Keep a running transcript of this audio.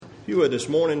you would this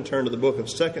morning turn to the book of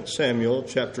 2 Samuel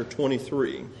chapter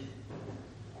 23.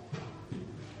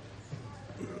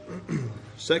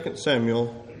 2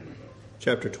 Samuel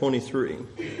chapter 23.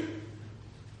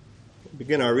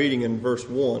 Begin our reading in verse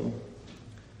 1.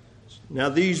 Now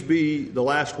these be the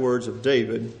last words of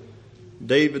David.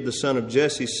 David the son of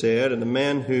Jesse said, and the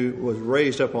man who was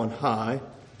raised up on high,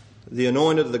 the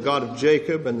anointed of the God of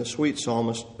Jacob and the sweet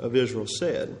psalmist of Israel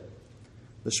said,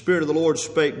 the Spirit of the Lord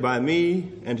spake by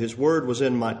me, and his word was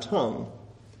in my tongue.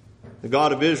 The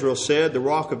God of Israel said, the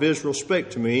rock of Israel spake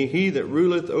to me, he that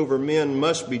ruleth over men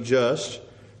must be just,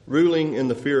 ruling in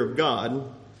the fear of God.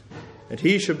 And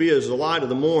he shall be as the light of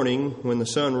the morning when the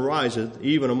sun riseth,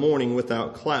 even a morning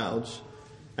without clouds,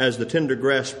 as the tender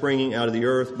grass springing out of the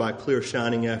earth by clear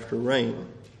shining after rain.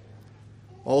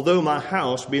 Although my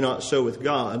house be not so with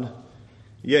God,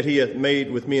 yet he hath made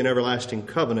with me an everlasting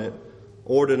covenant,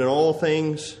 ordered in all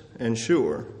things and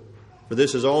sure. For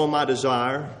this is all my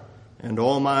desire and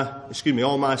all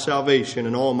my salvation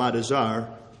and all my desire,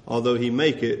 although he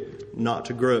make it not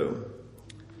to grow.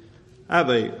 I have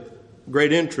a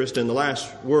great interest in the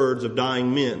last words of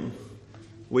dying men.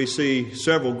 We see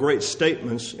several great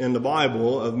statements in the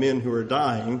Bible of men who are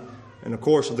dying, and of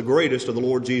course of the greatest of the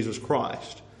Lord Jesus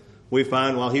Christ. We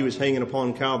find while he was hanging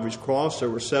upon Calvary's cross, there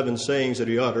were 7 sayings that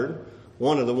he uttered.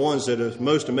 One of the ones that is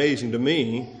most amazing to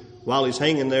me, while he's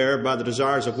hanging there by the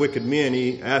desires of wicked men,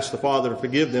 he asked the Father to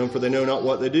forgive them, for they know not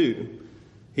what they do.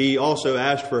 He also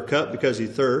asked for a cup because he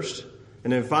thirst.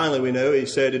 And then finally we know he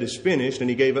said, it is finished,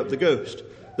 and he gave up the ghost.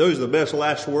 Those are the best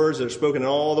last words that are spoken in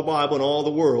all the Bible and all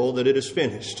the world, that it is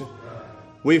finished.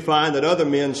 We find that other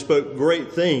men spoke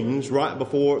great things right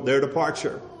before their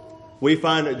departure. We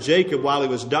find that Jacob, while he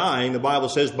was dying, the Bible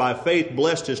says, by faith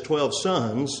blessed his 12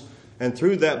 sons. And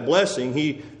through that blessing,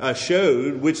 he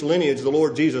showed which lineage the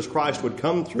Lord Jesus Christ would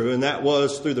come through, and that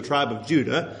was through the tribe of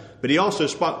Judah. But he also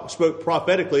spoke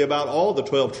prophetically about all the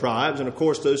 12 tribes, and of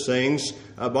course those things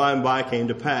by and by came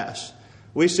to pass.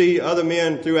 We see other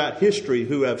men throughout history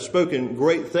who have spoken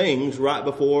great things right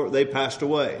before they passed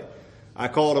away. I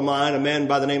call to mind a man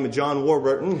by the name of John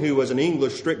Warburton, who was an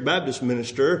English strict Baptist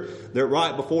minister, that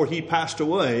right before he passed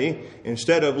away,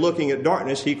 instead of looking at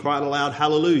darkness, he cried aloud,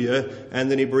 hallelujah, and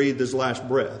then he breathed his last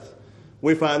breath.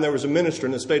 We find there was a minister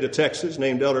in the state of Texas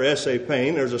named Elder S.A.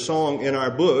 Payne. There's a song in our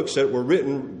books that were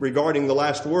written regarding the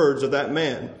last words of that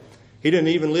man. He didn't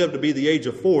even live to be the age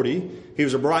of 40. He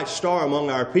was a bright star among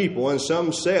our people, and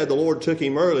some said the Lord took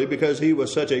him early because he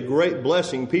was such a great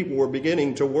blessing. People were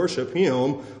beginning to worship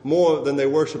him more than they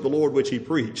worshiped the Lord which he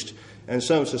preached. And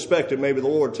some suspected maybe the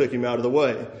Lord took him out of the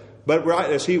way. But right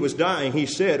as he was dying, he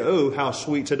said, oh, how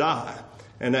sweet to die.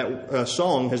 And that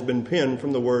song has been penned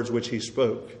from the words which he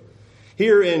spoke.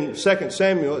 Here in 2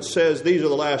 Samuel, it says, these are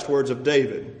the last words of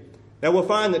David. Now we'll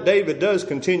find that David does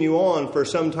continue on for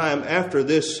some time after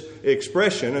this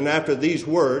expression and after these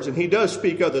words, and he does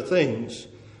speak other things.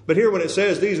 But here when it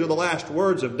says these are the last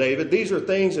words of David, these are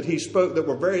things that he spoke that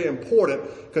were very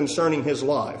important concerning his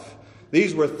life.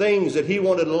 These were things that he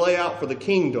wanted to lay out for the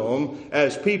kingdom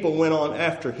as people went on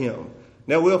after him.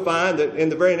 Now we'll find that in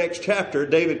the very next chapter,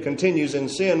 David continues in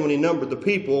sin when he numbered the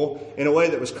people in a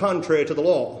way that was contrary to the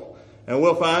law. And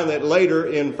we'll find that later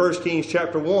in 1 Kings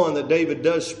chapter 1 that David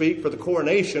does speak for the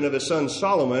coronation of his son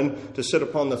Solomon to sit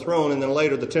upon the throne, and then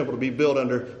later the temple to be built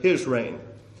under his reign.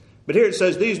 But here it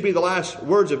says, these be the last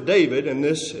words of David, and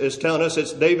this is telling us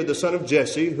it's David the son of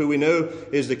Jesse, who we know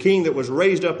is the king that was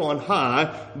raised up on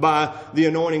high by the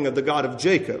anointing of the God of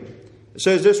Jacob. It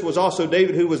says this was also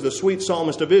David who was the sweet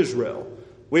psalmist of Israel.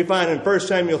 We find in 1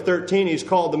 Samuel 13 he's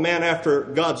called the man after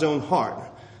God's own heart.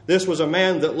 This was a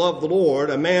man that loved the Lord,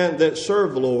 a man that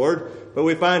served the Lord, but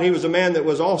we find he was a man that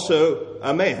was also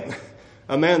a man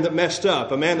that messed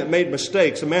up, a man that made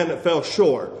mistakes, a man that fell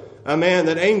short, a man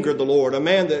that angered the Lord, a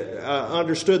man that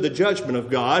understood the judgment of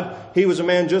God. He was a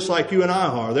man just like you and I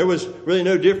are. There was really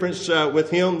no difference with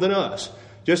him than us.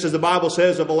 Just as the Bible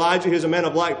says of Elijah, he was a man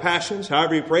of like passions.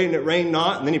 However, he prayed and it rained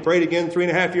not, and then he prayed again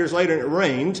 3.5 years later and it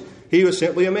rained. He was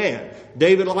simply a man.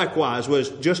 David likewise was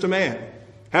just a man.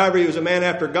 However, he was a man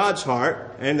after God's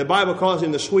heart, and the Bible calls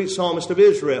him the sweet psalmist of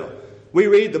Israel. We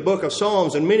read the book of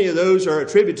Psalms, and many of those are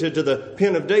attributed to the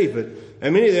pen of David.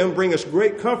 And many of them bring us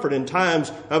great comfort in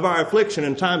times of our affliction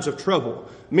and times of trouble.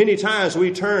 Many times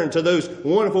we turn to those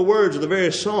wonderful words of the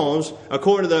various Psalms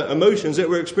according to the emotions that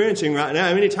we're experiencing right now.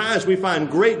 And many times we find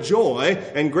great joy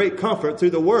and great comfort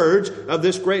through the words of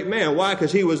this great man. Why?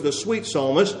 Because he was the sweet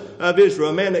psalmist of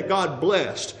Israel, a man that God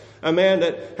blessed. A man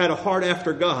that had a heart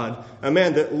after God, a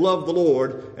man that loved the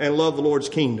Lord and loved the Lord's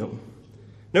kingdom.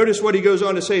 Notice what he goes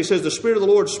on to say. He says, the Spirit of the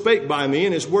Lord spake by me,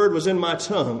 and his word was in my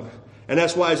tongue. And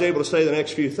that's why he's able to say the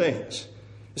next few things.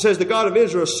 It says, the God of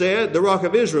Israel said, the rock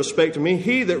of Israel spake to me,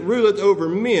 he that ruleth over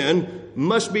men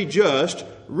must be just,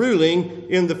 ruling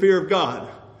in the fear of God.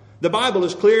 The Bible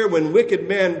is clear, when wicked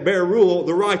men bear rule,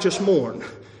 the righteous mourn.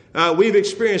 We've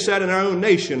experienced that in our own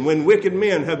nation when wicked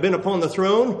men have been upon the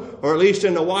throne, or at least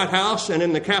in the White House and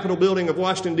in the Capitol building of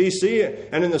Washington, D.C.,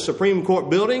 and in the Supreme Court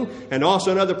building, and also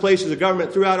in other places of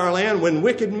government throughout our land. When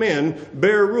wicked men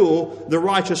bear rule, the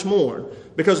righteous mourn.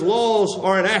 Because laws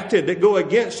are enacted that go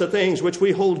against the things which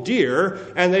we hold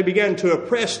dear, and they begin to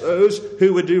oppress those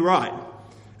who would do right.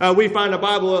 We find the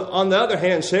Bible, on the other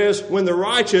hand, says, when the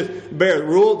righteous bear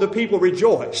rule, the people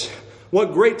rejoice.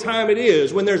 What great time it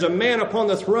is when there's a man upon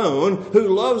the throne who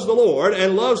loves the Lord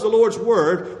and loves the Lord's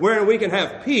word, wherein we can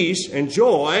have peace and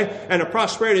joy and a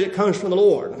prosperity that comes from the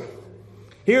Lord.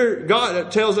 Here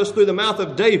God tells us through the mouth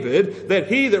of David that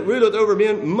he that ruleth over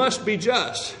men must be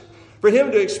just. For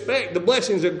him to expect the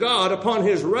blessings of God upon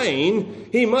his reign,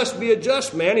 he must be a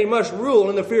just man. He must rule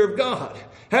in the fear of God.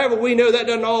 However, we know that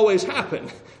doesn't always happen.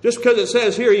 Just because it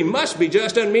says here he must be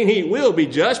just doesn't mean he will be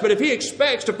just. But if he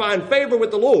expects to find favor with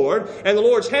the Lord and the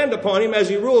Lord's hand upon him as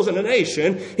he rules in a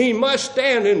nation, he must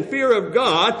stand in fear of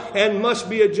God and must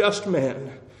be a just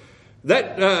man.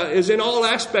 That is in all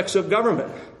aspects of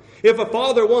government. If a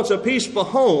father wants a peaceful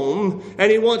home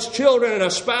and he wants children and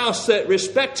a spouse that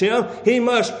respect him, he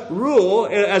must rule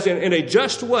as in a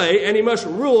just way, and he must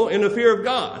rule in the fear of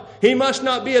God. He must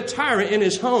not be a tyrant in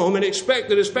his home and expect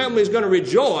that his family is going to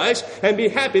rejoice and be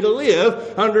happy to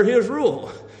live under his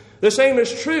rule. The same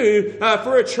is true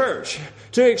for a church.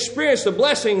 To experience the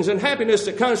blessings and happiness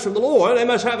that comes from the Lord, they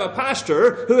must have a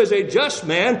pastor who is a just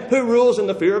man who rules in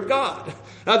the fear of God.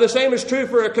 The same is true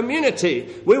for a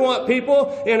community. We want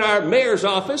people in our mayor's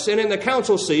office and in the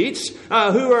council seats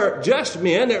who are just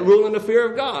men that rule in the fear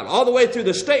of God, all the way through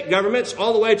the state governments,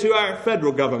 all the way to our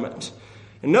federal government.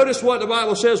 And notice what the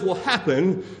Bible says will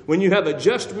happen when you have a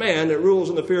just man that rules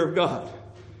in the fear of God.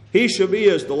 He shall be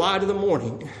as the light of the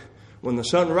morning, when the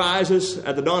sun rises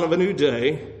at the dawn of a new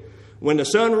day, when the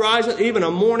sun rises, even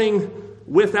a morning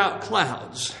without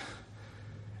clouds,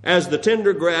 as the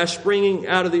tender grass springing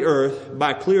out of the earth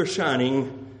by clear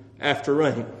shining after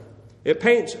rain. It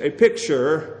paints a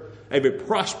picture of a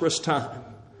prosperous time.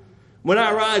 When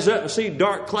I rise up and see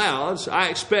dark clouds, I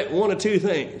expect one of two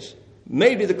things.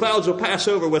 Maybe the clouds will pass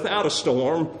over without a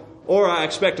storm, or I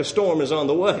expect a storm is on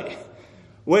the way.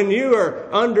 When you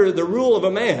are under the rule of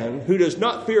a man who does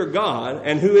not fear God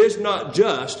and who is not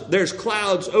just, there's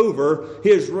clouds over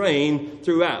his reign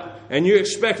throughout. And you're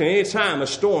expecting any time a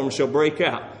storm shall break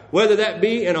out. Whether that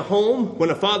be in a home, when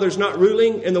a father's not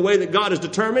ruling in the way that God has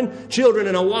determined, children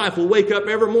and a wife will wake up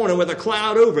every morning with a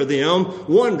cloud over them,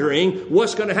 wondering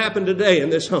what's going to happen today in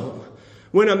this home.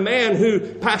 When a man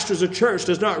who pastors a church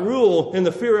does not rule in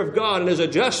the fear of God and is a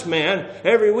just man,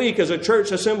 every week as a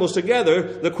church assembles together,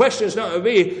 the question is not going to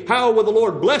be, how will the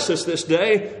Lord bless us this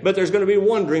day? But there's going to be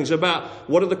wonderings about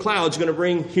what are the clouds going to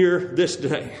bring here this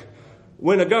day.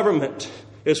 When a government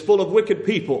is full of wicked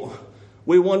people,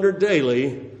 we wonder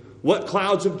daily what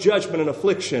clouds of judgment and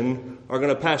affliction are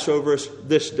going to pass over us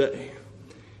this day.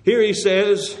 Here he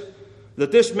says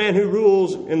that this man who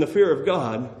rules in the fear of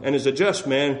God and is a just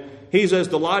man, he's as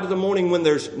the light of the morning when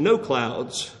there's no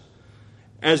clouds,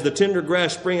 as the tender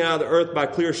grass springing out of the earth by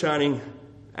clear shining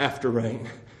after rain.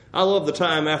 I love the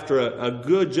time after a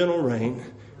good, gentle rain,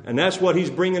 and that's what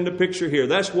he's bringing to picture here.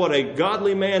 That's what a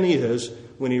godly man is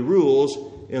when he rules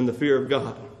in the fear of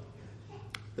God.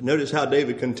 But notice how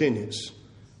David continues.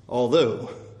 Although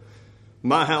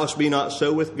my house be not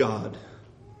so with God.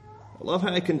 I love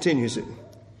how he continues it.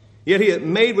 Yet he hath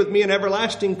made with me an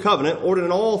everlasting covenant,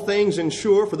 ordering all things and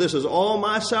sure, for this is all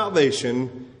my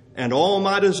salvation and all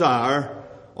my desire,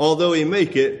 although he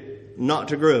make it not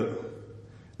to grow.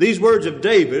 These words of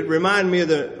David remind me of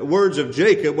the words of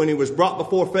Jacob when he was brought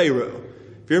before Pharaoh.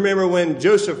 If you remember when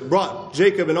Joseph brought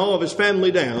Jacob and all of his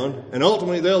family down, and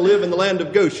ultimately they'll live in the land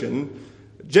of Goshen,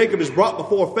 Jacob is brought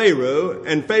before Pharaoh,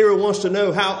 and Pharaoh wants to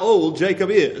know how old Jacob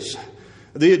is.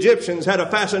 The Egyptians had a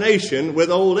fascination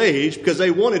with old age because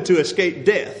they wanted to escape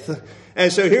death.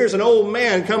 And so here's an old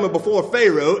man coming before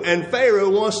Pharaoh, and Pharaoh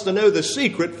wants to know the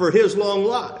secret for his long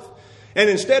life. And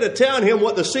instead of telling him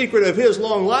what the secret of his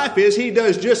long life is, he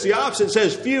does just the opposite. It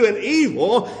says, few and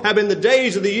evil have been the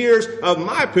days of the years of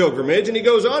my pilgrimage. And he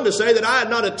goes on to say that I had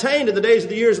not attained to the days of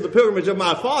the years of the pilgrimage of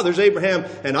my fathers, Abraham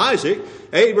and Isaac.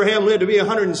 Abraham lived to be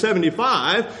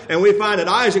 175, and we find that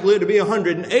Isaac lived to be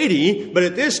 180. But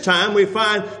at this time, we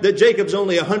find that Jacob's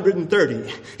only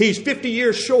 130. He's 50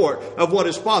 years short of what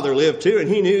his father lived to, and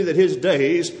he knew that his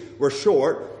days were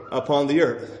short upon the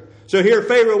earth. So here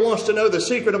Pharaoh wants to know the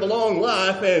secret of a long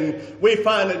life, and we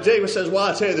find that David says, well,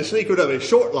 I tell you the secret of a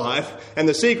short life, and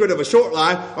the secret of a short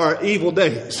life are evil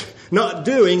days. Not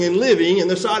doing and living in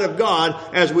the sight of God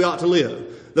as we ought to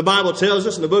live. The Bible tells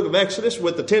us in the book of Exodus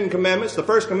with the 10 commandments, the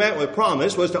first commandment with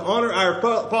promise was to honor our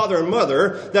father and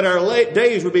mother, that our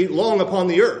days would be long upon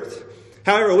the earth.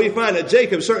 However, we find that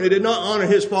Jacob certainly did not honor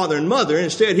his father and mother.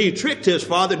 Instead, he tricked his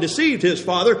father, deceived his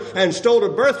father, and stole a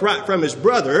birthright from his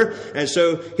brother. And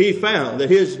so he found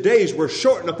that his days were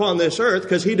shortened upon this earth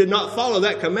because he did not follow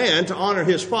that command to honor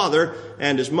his father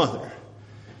and his mother.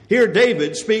 Here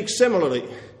David speaks similarly.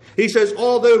 He says,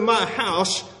 although my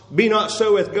house be not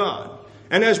so with God.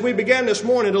 And as we began this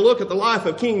morning to look at the life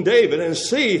of King David and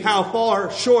see how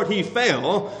far short he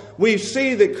fell, we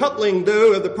see the coupling,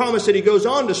 though, of the promise that he goes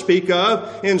on to speak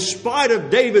of, in spite of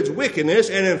David's wickedness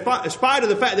and in spite of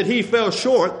the fact that he fell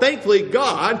short. Thankfully,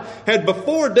 God had,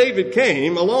 before David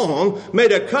came along,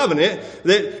 made a covenant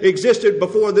that existed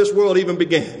before this world even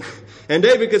began. And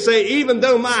David could say, even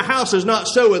though my house is not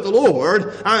so with the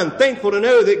Lord, I'm thankful to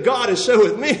know that God is so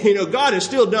with me. You know, God has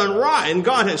still done right, and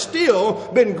God has still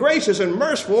been gracious and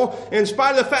merciful in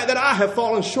spite of the fact that I have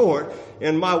fallen short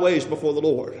in my ways before the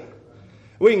Lord.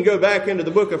 We can go back into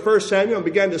the book of 1 Samuel and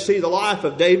begin to see the life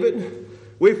of David.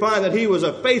 We find that he was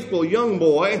a faithful young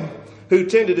boy who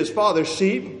tended his father's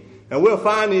sheep. And we'll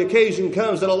find the occasion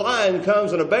comes that a lion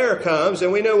comes and a bear comes.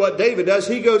 And we know what David does.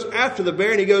 He goes after the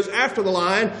bear and he goes after the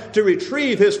lion to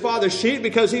retrieve his father's sheep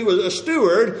because he was a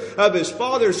steward of his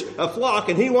father's flock.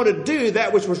 And he wanted to do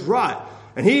that which was right.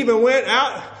 And he even went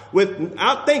out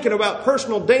without thinking about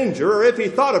personal danger, or if he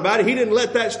thought about it, he didn't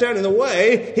let that stand in the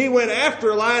way. He went after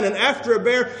a lion and after a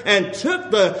bear and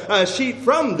took the sheep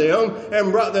from them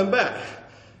and brought them back.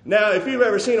 Now, if you've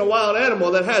ever seen a wild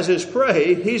animal that has his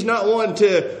prey, he's not one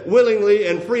to willingly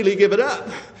and freely give it up.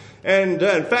 And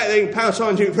in fact, they can pounce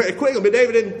on you very quickly. But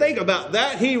David didn't think about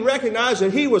that. He recognized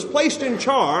that he was placed in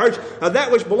charge of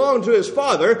that which belonged to his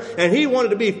father, and he wanted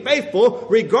to be faithful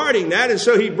regarding that, and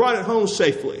so he brought it home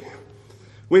safely.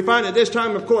 We find at this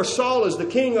time, of course, Saul is the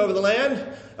king over the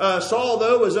land. Saul,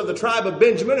 though, was of the tribe of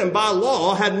Benjamin and by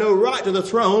law had no right to the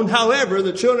throne. However,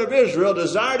 the children of Israel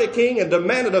desired a king and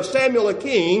demanded of Samuel a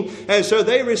king. And so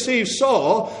they received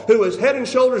Saul, who was head and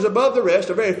shoulders above the rest,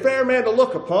 a very fair man to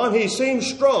look upon. He seemed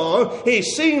strong. He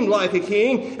seemed like a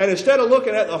king. And instead of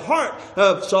looking at the heart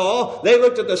of Saul, they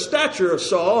looked at the stature of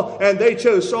Saul, and they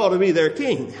chose Saul to be their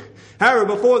king. However,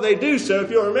 before they do so, if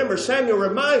you'll remember, Samuel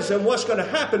reminds them what's going to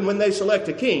happen when they select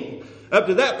a king. Up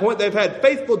to that point, they've had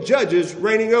faithful judges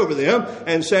reigning over them,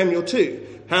 and Samuel too.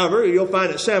 However, you'll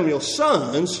find that Samuel's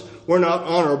sons were not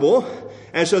honorable,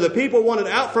 and so the people wanted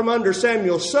out from under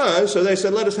Samuel's sons, so they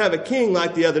said, let us have a king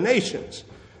like the other nations.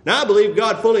 Now, I believe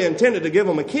God fully intended to give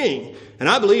them a king, and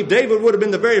I believe David would have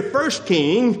been the very first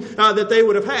king that they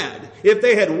would have had if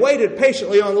they had waited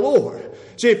patiently on the Lord.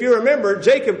 See, if you remember,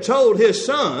 Jacob told his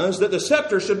sons that the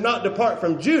scepter should not depart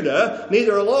from Judah,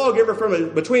 neither a lawgiver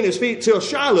from between his feet till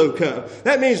Shiloh come.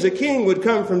 That means the king would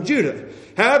come from Judah.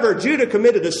 However, Judah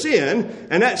committed a sin,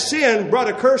 and that sin brought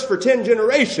a curse for 10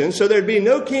 generations, so there'd be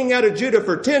no king out of Judah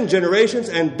for 10 generations,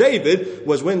 and David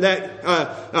was when that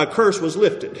curse was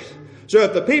lifted. So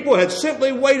if the people had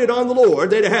simply waited on the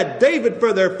Lord, they'd have had David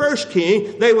for their first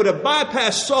king, they would have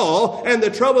bypassed Saul and the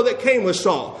trouble that came with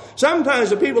Saul. Sometimes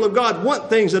the people of God want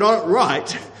things that aren't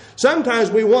right.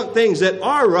 Sometimes we want things that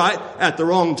are right at the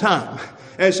wrong time.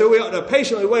 And so we ought to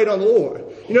patiently wait on the Lord.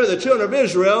 You know, the children of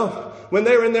Israel, when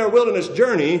they were in their wilderness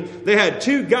journey, they had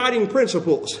two guiding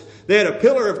principles. They had a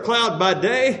pillar of cloud by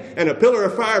day and a pillar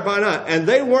of fire by night. And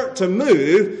they weren't to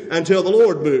move until the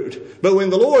Lord moved. But when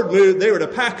the Lord moved, they were to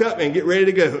pack up and get ready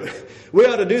to go. We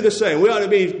ought to do the same. We ought to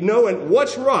be knowing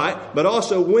what's right, but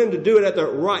also when to do it at the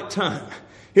right time.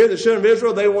 Here, the children of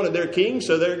Israel, they wanted their king,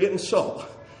 so they're getting Saul.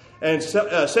 And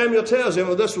Samuel tells them,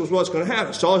 well, this was what's going to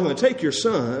happen. Saul's going to take your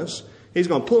sons. He's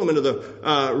going to pull them into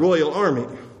the royal army.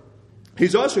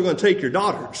 He's also going to take your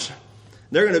daughters.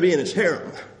 They're going to be in his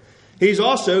harem. He's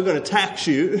also going to tax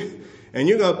you, and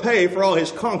you're going to pay for all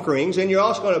his conquerings, and you're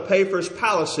also going to pay for his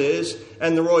palaces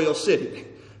and the royal city.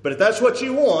 But if that's what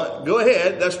you want, go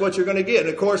ahead. That's what you're going to get. And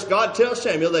of course, God tells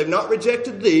Samuel, they've not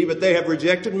rejected thee, but they have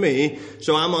rejected me.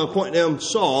 So I'm going to appoint them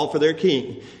Saul for their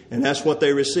king. And that's what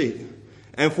they receive.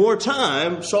 And for a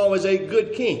time, Saul was a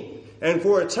good king. And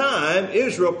for a time,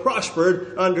 Israel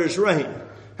prospered under his reign.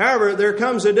 However, there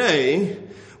comes a day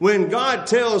when God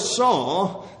tells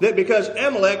Saul that because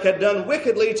Amalek had done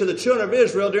wickedly to the children of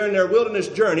Israel during their wilderness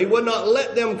journey, would not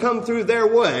let them come through their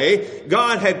way,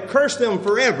 God had cursed them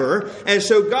forever. And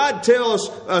so God tells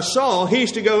Saul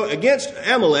he's to go against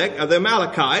Amalek, the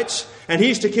Amalekites, and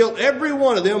he's to kill every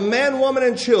one of them, man, woman,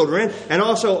 and children, and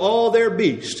also all their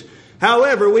beasts.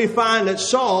 However, we find that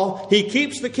Saul, he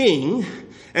keeps the king,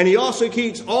 and he also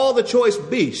keeps all the choice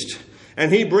beasts,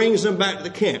 and he brings them back to the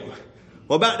camp.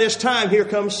 Well, about this time, here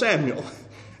comes Samuel.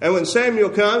 And when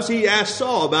Samuel comes, he asks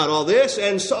Saul about all this,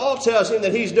 and Saul tells him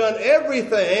that he's done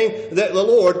everything that the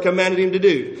Lord commanded him to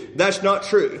do. That's not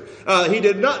true. He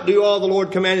did not do all the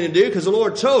Lord commanded him to do, because the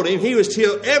Lord told him he was to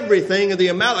kill everything of the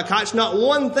Amalekites. Not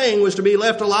one thing was to be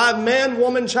left alive, man,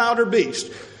 woman, child, or beast.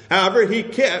 However, he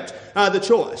kept the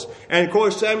choice. And of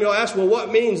course, Samuel asked, well,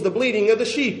 what means the bleating of the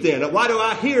sheep then? Why do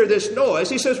I hear this noise?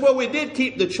 He says, well, we did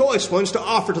keep the choice ones to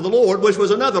offer to the Lord, which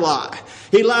was another lie.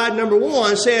 He lied, number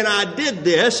one, saying, I did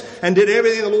this and did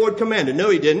everything the Lord commanded. No,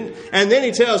 he didn't. And then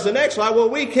he tells the next lie, well,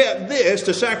 we kept this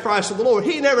to sacrifice to the Lord.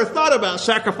 He never thought about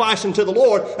sacrificing to the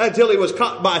Lord until he was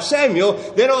caught by Samuel.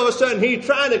 Then all of a sudden, he's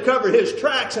trying to cover his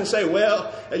tracks and say,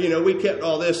 well, we kept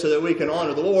all this so that we can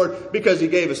honor the Lord because he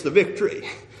gave us the victory.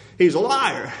 He's a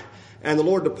liar. And the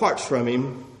Lord departs from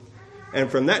him.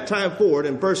 And from that time forward,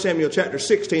 in 1 Samuel chapter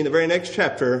 16, the very next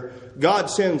chapter,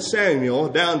 God sends Samuel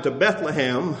down to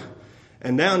Bethlehem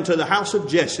and down to the house of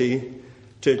Jesse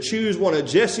to choose one of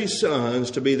Jesse's sons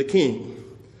to be the king.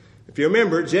 If you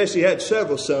remember, Jesse had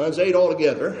several sons, 8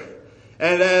 altogether.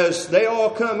 And as they all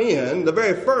come in, the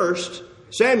very first,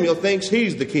 Samuel thinks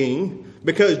he's the king.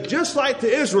 Because just like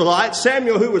the Israelites,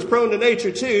 Samuel, who was prone to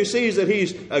nature too, sees that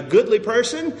he's a goodly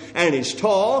person and he's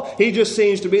tall. He just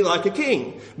seems to be like a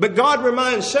king. But God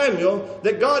reminds Samuel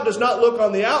that God does not look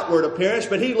on the outward appearance,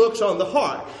 but he looks on the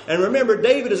heart. And remember,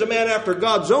 David is a man after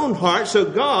God's own heart, so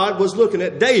God was looking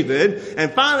at David.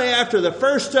 And finally, after the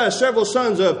first several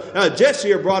sons of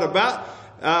Jesse are brought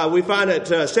about, we find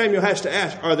that Samuel has to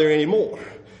ask, are there any more?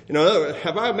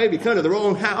 Have I maybe come to the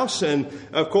wrong house? And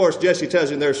of course, Jesse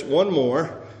tells him there's one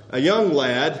more, a young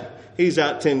lad. He's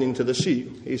out tending to the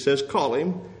sheep. He says, call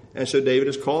him. And so David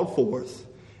is called forth.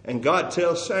 And God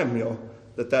tells Samuel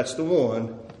that that's the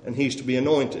one, and he's to be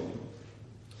anointed.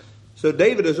 So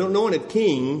David is anointed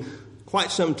king quite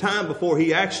some time before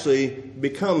he actually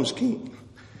becomes king.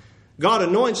 God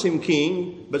anoints him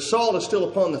king, but Saul is still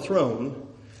upon the throne.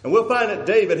 And we'll find that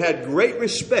David had great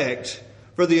respect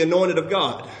for the anointed of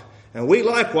God. And we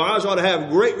likewise ought to have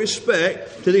great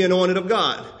respect to the anointed of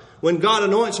God. When God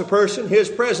anoints a person, his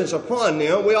presence upon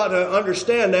them, we ought to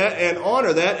understand that and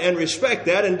honor that and respect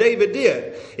that, and David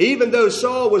did. Even though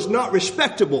Saul was not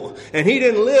respectable, and he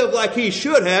didn't live like he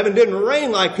should have, and didn't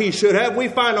reign like he should have, we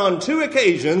find on 2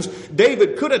 occasions,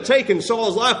 David could have taken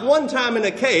Saul's life. One time in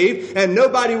a cave, and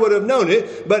nobody would have known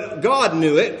it, but God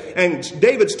knew it, and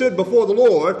David stood before the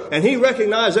Lord, and he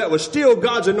recognized that was still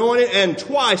God's anointed, and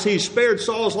twice he spared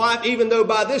Saul's life, even though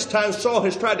by this time Saul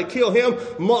has tried to kill him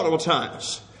multiple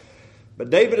times. But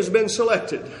David has been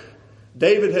selected.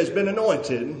 David has been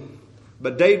anointed.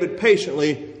 But David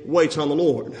patiently waits on the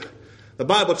Lord. The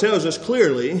Bible tells us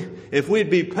clearly, if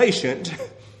we'd be patient,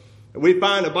 we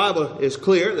find the Bible is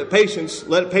clear that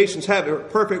let patience have a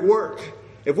perfect work.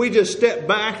 If we just step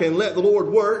back and let the Lord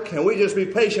work, and we just be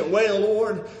patient waiting on the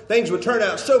Lord, things would turn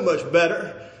out so much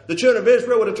better. The children of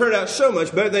Israel would have turned out so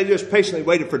much better. They just patiently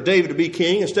waited for David to be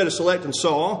king instead of selecting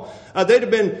Saul. They'd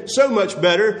have been so much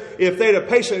better if they'd have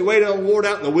patiently waited on the Lord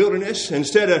out in the wilderness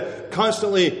instead of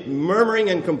constantly murmuring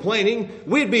and complaining.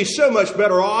 We'd be so much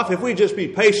better off if we just be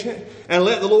patient and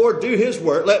let the Lord do his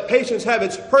work. Let patience have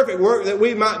its perfect work, that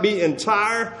we might be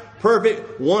entire,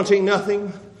 perfect, wanting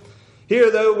nothing. Here,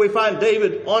 though, we find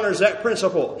David honors that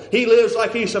principle. He lives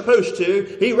like he's supposed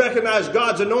to. He recognized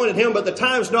God's anointed him, but the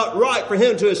time's not right for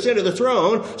him to ascend to the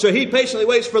throne. So he patiently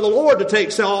waits for the Lord to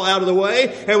take Saul out of the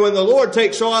way. And when the Lord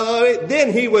takes Saul out of the way,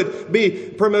 then he would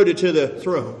be promoted to the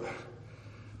throne.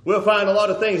 We'll find a lot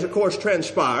of things, of course,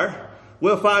 transpire.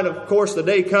 We'll find, of course, the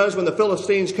day comes when the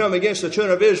Philistines come against the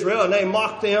children of Israel, and they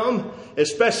mock them,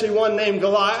 especially one named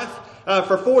Goliath.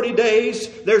 For 40 days,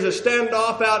 there's a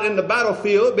standoff out in the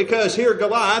battlefield because here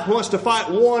Goliath wants to fight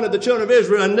one of the children of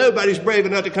Israel, and nobody's brave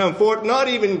enough to come forward, not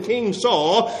even King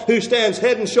Saul, who stands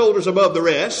head and shoulders above the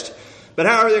rest. But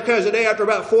however, there comes a day after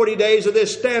about 40 days of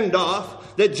this standoff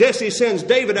that Jesse sends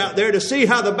David out there to see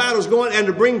how the battle's going and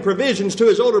to bring provisions to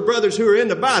his older brothers who are in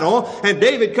the battle. And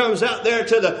David comes out there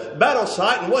to the battle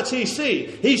site, and what's he see?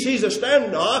 He sees a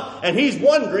standoff, and he's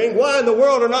wondering why in the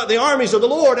world are not the armies of the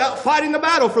Lord out fighting the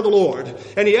battle for the Lord?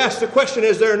 And he asks the question,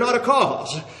 is there not a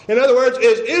cause? In other words,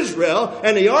 is Israel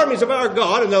and the armies of our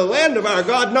God and the land of our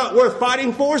God not worth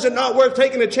fighting for? Is it not worth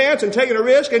taking a chance and taking a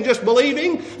risk and just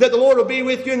believing that the Lord will be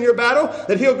with you in your battle,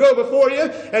 that He'll go before you?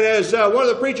 And as one of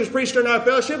the preachers preached in our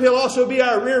fellowship, He'll also be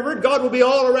our rearward. God will be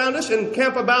all around us and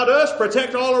camp about us,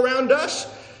 protect all around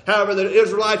us. However, the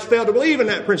Israelites failed to believe in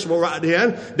that principle right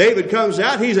then. David comes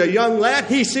out. He's a young lad.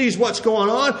 He sees what's going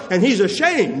on, and he's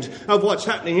ashamed of what's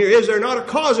happening here. Is there not a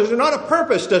cause? Is there not a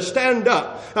purpose to stand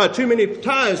up? Too many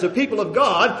times the people of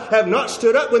God have not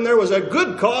stood up when there was a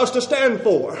good cause to stand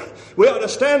for. We ought to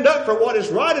stand up for what is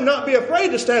right and not be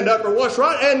afraid to stand up for what's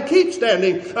right and keep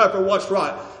standing for what's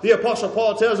right. The Apostle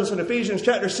Paul tells us in Ephesians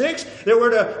chapter 6 that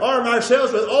we're to arm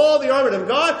ourselves with all the armor of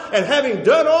God, and having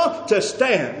done all, to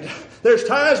stand. There's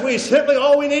times we simply,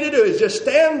 all we need to do is just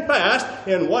stand fast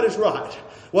in what is right.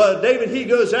 Well, David, he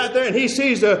goes out there and he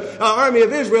sees the army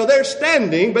of Israel. They're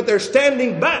standing, but they're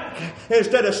standing back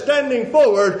instead of standing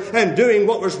forward and doing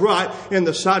what was right in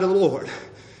the sight of the Lord.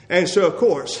 And so, of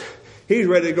course, he's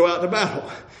ready to go out to battle.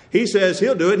 He says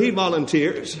he'll do it. He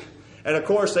volunteers. And, of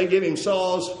course, they give him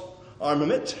Saul's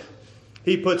armament.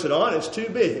 He puts it on. It's too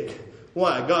big.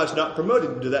 Why? God's not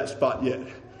promoted him to that spot yet.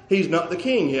 He's not the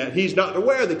king yet. He's not to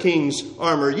wear the king's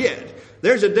armor yet.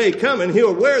 There's a day coming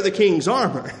he'll wear the king's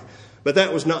armor. But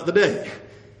that was not the day.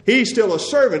 He's still a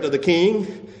servant of the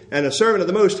king and a servant of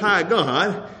the Most High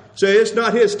God. So it's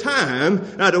not his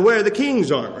time to wear the king's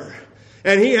armor.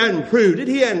 And he hadn't proved it.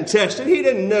 He hadn't tested. He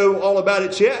didn't know all about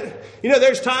it yet. You know,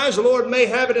 there's times the Lord may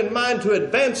have it in mind to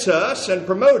advance us and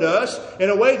promote us in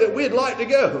a way that we'd like to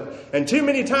go. And too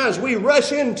many times we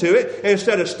rush into it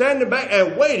instead of standing back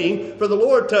and waiting for the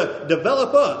Lord to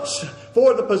develop us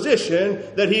for the position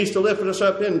that He's to lift us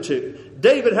up into.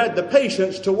 David had the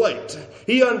patience to wait.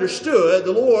 He understood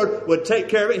the Lord would take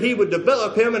care of it. He would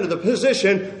develop him into the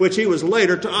position which he was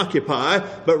later to occupy.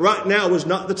 But right now was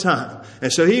not the time.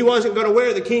 And so he wasn't going to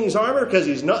wear the king's armor because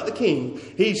he's not the king.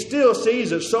 He still sees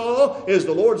that Saul is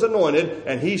the Lord's anointed,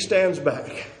 and he stands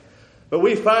back. But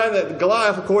we find that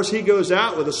Goliath, of course, he goes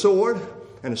out with a sword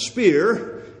and a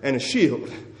spear and a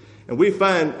shield. And we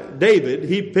find David,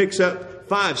 he picks up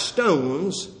 5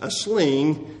 stones, a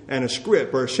sling, and a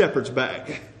scrip or a shepherd's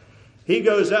bag. He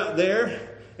goes out there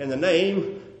in the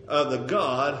name of the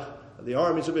God of the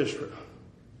armies of Israel.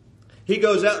 He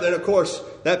goes out there, and of course,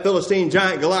 that Philistine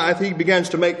giant Goliath, he begins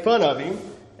to make fun of him.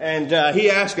 And he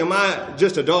asks, am I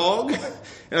just a dog?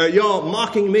 Are y'all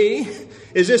mocking me?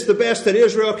 Is this the best that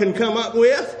Israel can come up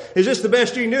with? Is this the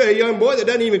best you can do? A young boy that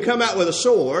doesn't even come out with a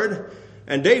sword.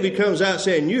 And David comes out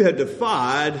saying, you have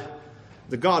defied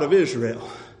the God of Israel.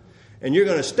 And you're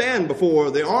going to stand before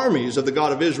the armies of the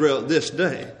God of Israel this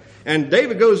day. And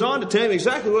David goes on to tell him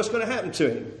exactly what's going to happen to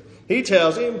him. He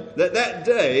tells him that that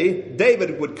day,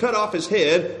 David would cut off his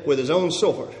head with his own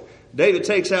sword. David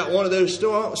takes out one of those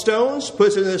stones,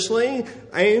 puts it in a sling,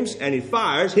 aims, and he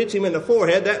fires, hits him in the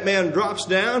forehead. That man drops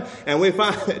down, and we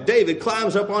find that David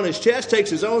climbs up on his chest, takes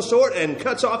his own sword, and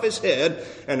cuts off his head.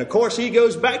 And, of course, he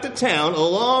goes back to town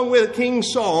along with King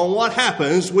Saul. And what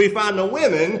happens? We find the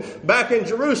women back in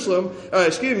Jerusalem,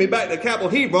 back to capital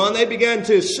Hebron. They began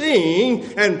to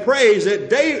sing and praise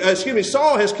that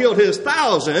Saul has killed his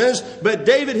thousands, but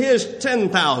David his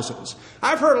 10,000s.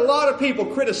 I've heard a lot of people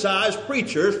criticize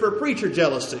preachers for preacher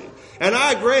jealousy. And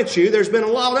I grant you, there's been a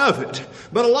lot of it.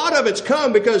 But a lot of it's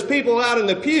come because people out in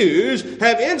the pews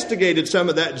have instigated some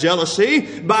of that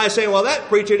jealousy by saying, well, that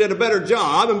preacher did a better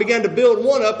job, and began to build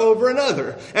one up over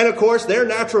another. And of course, they're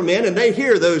natural men, and they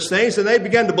hear those things, and they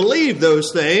begin to believe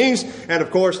those things. And of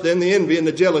course, then the envy and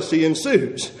the jealousy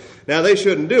ensues. Now, they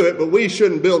shouldn't do it, but we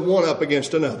shouldn't build one up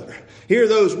against another. Here,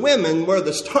 those women were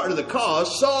the start of the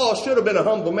cause. Saul should have been a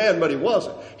humble man, but he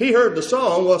wasn't. He heard the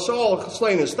song, well, Saul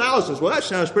slain his thousands. Well, that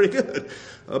sounds pretty good.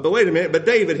 But wait a minute, but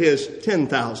David his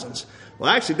 10,000s. Well,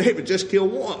 actually, David just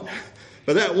killed one.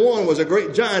 But that one was a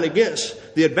great giant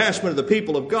against the advancement of the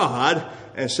people of God.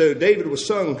 And so David was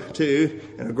sung to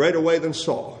in a greater way than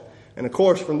Saul. And of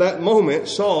course, from that moment,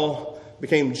 Saul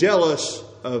became jealous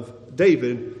of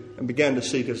David and began to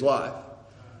seek his life.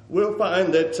 We'll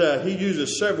find that he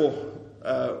uses several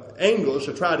angles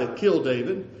to try to kill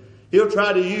David. He'll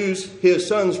try to use his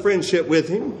son's friendship with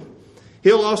him.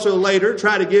 He'll also later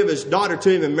try to give his daughter to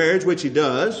him in marriage, which he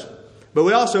does. But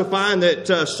we also find that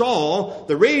Saul,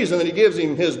 the reason that he gives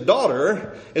him his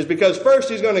daughter is because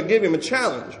first he's going to give him a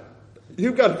challenge.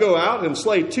 You've got to go out and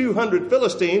slay 200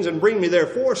 Philistines and bring me their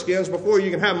foreskins before you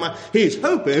can have my... He's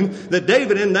hoping that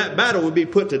David in that battle would be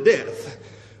put to death.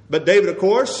 But David, of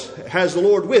course, has the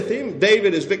Lord with him.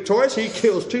 David is victorious. He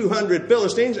kills 200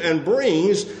 Philistines and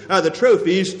brings the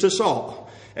trophies to Saul.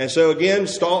 And so again,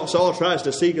 Saul tries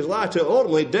to seek his life till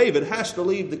ultimately David has to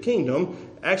leave the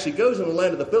kingdom, actually goes in the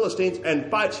land of the Philistines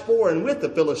and fights for and with the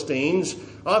Philistines,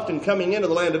 often coming into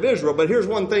the land of Israel. But here's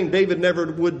one thing David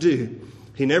never would do.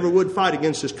 He never would fight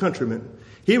against his countrymen.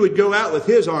 He would go out with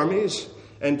his armies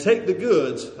and take the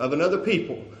goods of another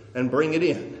people and bring it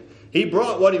in. He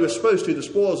brought what he was supposed to, the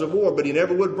spoils of war, but he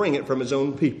never would bring it from his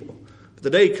own people. The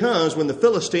day comes when the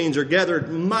Philistines are gathered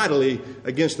mightily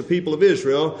against the people of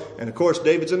Israel. And of course,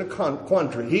 David's in a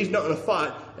quandary. He's not going to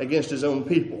fight against his own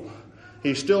people.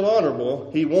 He's still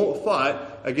honorable. He won't fight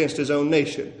against his own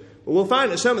nation. But we'll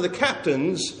find that some of the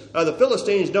captains of the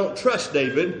Philistines don't trust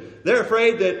David. They're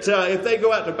afraid that if they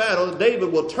go out to battle,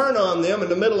 David will turn on them in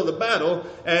the middle of the battle.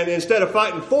 And instead of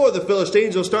fighting for the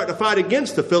Philistines, they'll start to fight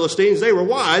against the Philistines. They were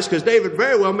wise because David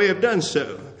very well may have done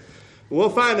so. We'll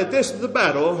find that this is the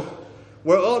battle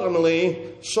where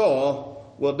ultimately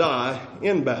Saul will die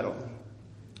in battle.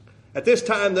 At this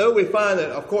time, though, we find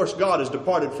that, of course, God has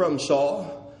departed from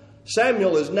Saul.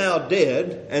 Samuel is now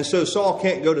dead, and so Saul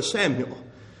can't go to Samuel.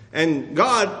 And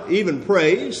God even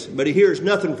prays, but he hears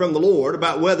nothing from the Lord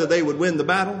about whether they would win the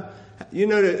battle. You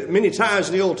know that many times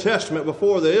in the Old Testament,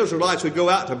 before the Israelites would go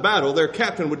out to battle, their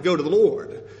captain would go to the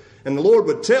Lord. And the Lord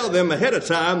would tell them ahead of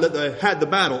time that they had the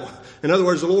battle. In other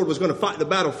words, the Lord was going to fight the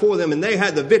battle for them, and they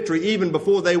had the victory even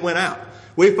before they went out.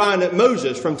 We find that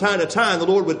Moses, from time to time, the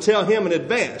Lord would tell him in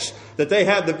advance that they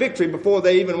had the victory before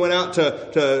they even went out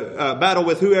to battle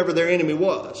with whoever their enemy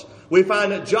was. We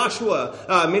find that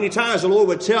Joshua, many times the Lord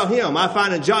would tell him. I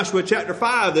find in Joshua chapter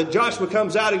 5 that Joshua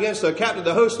comes out against the captain of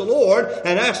the host of the Lord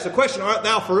and asks the question, art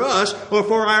thou for us or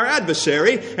for our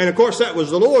adversary? And of course that was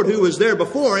the Lord who was there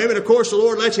before him. And of course the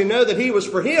Lord lets him know that he was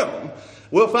for him.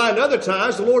 We'll find other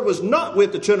times the Lord was not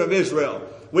with the children of Israel.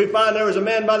 We find there was a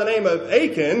man by the name of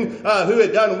Achan who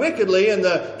had done wickedly in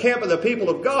the camp of the people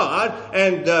of God,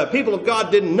 and people of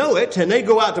God didn't know it, and they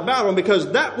go out to battle, and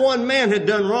because that one man had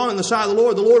done wrong in the sight of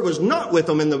the Lord was not with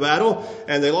them in the battle,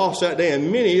 and they lost that day, and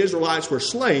many Israelites were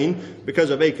slain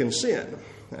because of Achan's sin.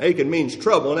 Achan means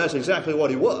trouble, and that's exactly what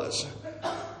he was.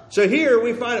 So here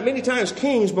we find that many times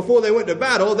kings, before they went to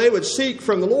battle, they would seek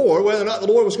from the Lord whether or not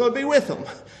the Lord was going to be with them.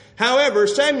 However,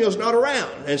 Samuel's not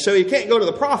around, and so he can't go to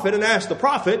the prophet and ask the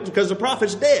prophet because the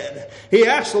prophet's dead. He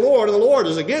asks the Lord, and the Lord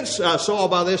is against Saul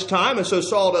by this time, and so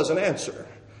Saul doesn't answer.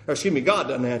 God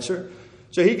doesn't answer.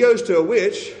 So he goes to a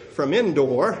witch from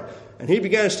Endor, and he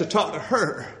begins to talk to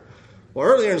her. Well,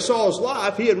 earlier in Saul's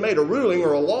life, he had made a ruling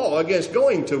or a law against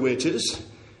going to witches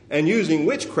and using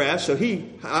witchcraft, so he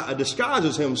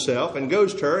disguises himself and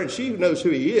goes to her, and she knows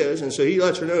who he is, and so he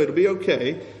lets her know it'll be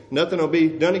okay. Nothing will be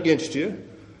done against you.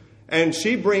 And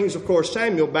she brings, of course,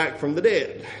 Samuel back from the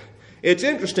dead. It's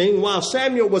interesting, while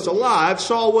Samuel was alive,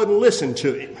 Saul wouldn't listen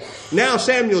to him. Now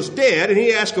Samuel's dead, and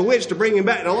he asked a witch to bring him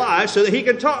back to life so that he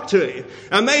can talk to him.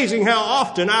 Amazing how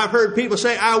often I've heard people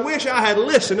say, I wish I had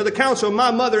listened to the counsel of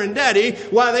my mother and daddy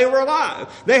while they were alive.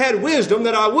 They had wisdom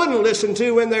that I wouldn't listen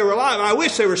to when they were alive. I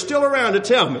wish they were still around to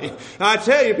tell me. I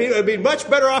tell you, people, it would be much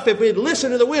better off if we'd listen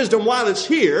to the wisdom while it's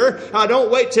here. Don't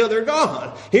wait till they're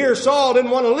gone. Here, Saul didn't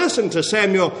want to listen to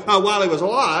Samuel while he was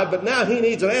alive, but now he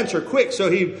needs an answer quick, so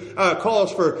he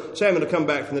calls for Samuel to come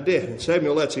back from the dead. And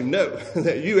Samuel lets him know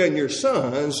that you and your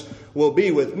sons will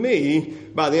be with me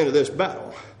by the end of this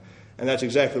battle. And that's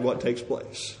exactly what takes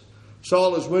place.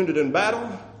 Saul is wounded in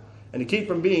battle, and to keep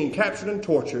from being captured and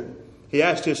tortured, he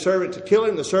asked his servant to kill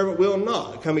him. The servant will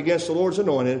not come against the Lord's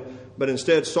anointed, but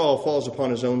instead Saul falls upon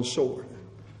his own sword.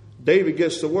 David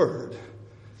gets the word.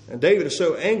 And David is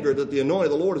so angered that the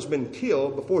anointed of the Lord has been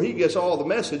killed. Before he gets all the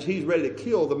message, he's ready to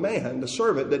kill the man, the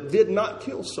servant that did not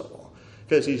kill Saul,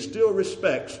 because he still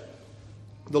respects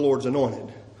the Lord's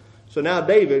anointed. So now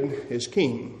David is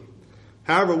king.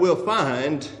 However, we'll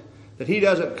find that he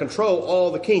doesn't control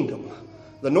all the kingdom.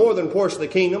 The northern portion of the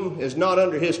kingdom is not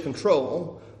under his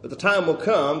control, but the time will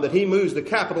come that he moves the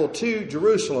capital to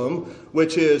Jerusalem,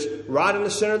 which is right in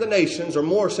the center of the nations, or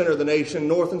more center of the nation,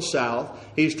 north and south.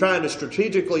 He's trying to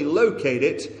strategically locate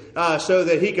it so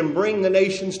that he can bring the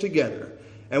nations together.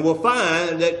 And we'll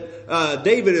find that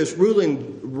David is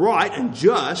ruling right and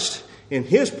just in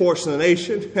his portion of the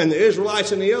nation, and the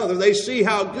Israelites in the other. They see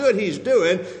how good he's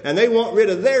doing, and they want rid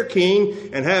of their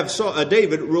king and have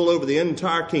David rule over the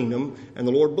entire kingdom. And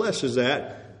the Lord blesses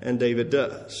that, and David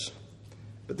does.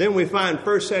 But then we find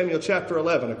 1 Samuel chapter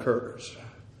 11 occurs.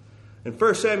 In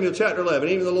 1 Samuel chapter 11,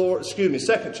 2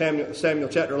 Samuel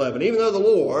chapter 11, even though the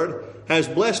Lord has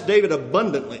blessed David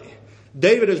abundantly,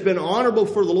 David has been honorable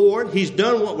for the Lord. He's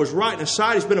done what was right in his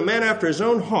sight. He's been a man after his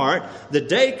own heart. The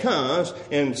day comes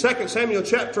in 2 Samuel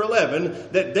chapter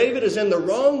 11 that David is in the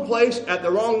wrong place at the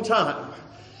wrong time.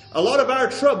 A lot of our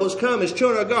troubles come as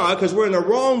children of God because we're in the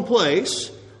wrong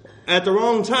place at the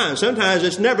wrong time. Sometimes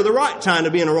it's never the right time to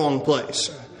be in the wrong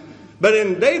place. But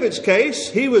in David's case,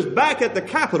 he was back at the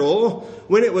capital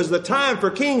when it was the time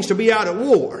for kings to be out at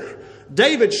war.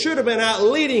 David should have been out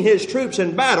leading his troops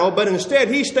in battle, but instead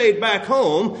he stayed back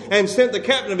home and sent the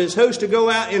captain of his host to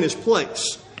go out in his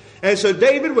place. And so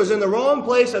David was in the wrong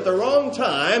place at the wrong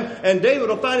time, and David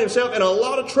will find himself in a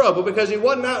lot of trouble because he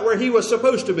wasn't out where he was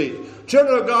supposed to be.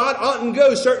 Children of God oughtn't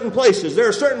go certain places. There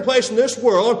are certain places in this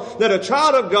world that a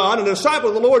child of God and a disciple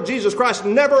of the Lord Jesus Christ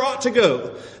never ought to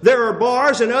go. There are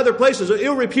bars and other places of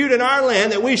ill repute in our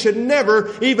land that we should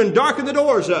never even darken the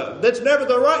doors of. That's never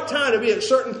the right time to be at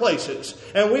certain places.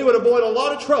 And we would avoid a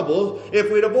lot of trouble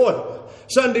if we'd avoid them.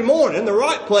 Sunday morning, the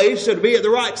right place to be at the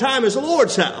right time is the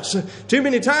Lord's house. Too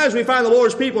many times we find the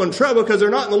Lord's people in trouble because they're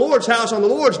not in the Lord's house on the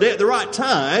Lord's day at the right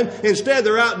time. Instead,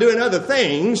 they're out doing other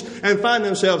things and find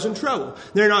themselves in trouble.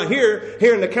 They're not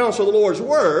hearing the counsel of the Lord's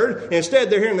word. Instead,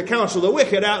 they're hearing the counsel of the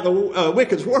wicked out in the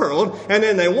wicked's world. And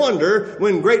then they wonder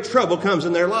when great trouble comes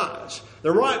in their lives.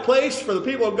 The right place for the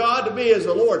people of God to be is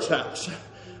the Lord's house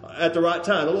at the right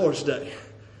time, the Lord's day.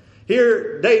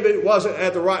 Here, David wasn't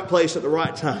at the right place at the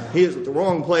right time. He is at the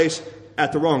wrong place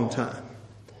at the wrong time.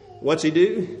 What's he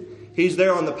do? He's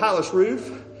there on the palace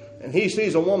roof, and he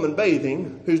sees a woman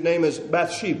bathing whose name is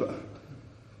Bathsheba.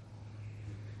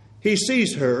 He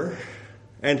sees her,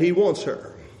 and he wants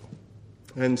her.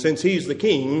 And since he's the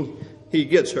king, he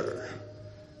gets her.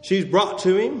 She's brought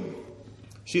to him.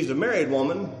 She's a married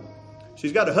woman.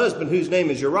 She's got a husband whose name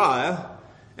is Uriah.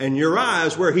 And Uriah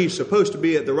is where he's supposed to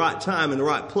be at the right time in the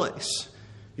right place.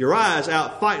 Uriah is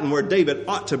out fighting where David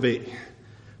ought to be.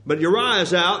 But Uriah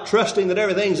is out trusting that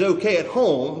everything's okay at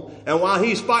home. And while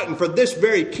he's fighting for this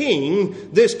very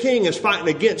king, this king is fighting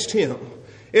against him.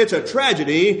 It's a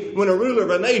tragedy when a ruler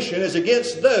of a nation is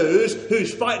against those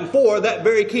who's fighting for that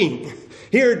very king.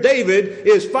 Here David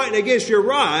is fighting against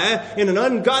Uriah in an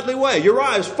ungodly way.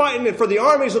 Uriah is fighting for the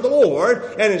armies of the Lord,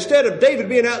 and instead of David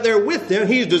being out there with them,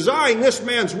 he's desiring this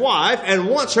man's wife and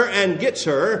wants her and gets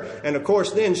her. And of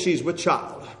course then she's with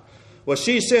child. Well,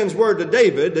 she sends word to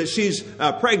David that she's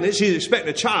pregnant, she's expecting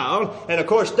a child, and of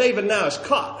course David now is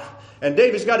caught. And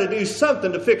David's got to do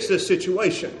something to fix this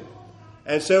situation.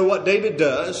 And so what David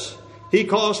does, he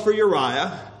calls for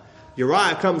Uriah.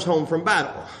 Uriah comes home from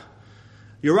battle.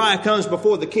 Uriah comes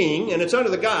before the king, and it's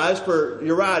under the guise for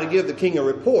Uriah to give the king a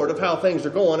report of how things are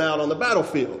going out on the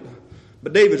battlefield.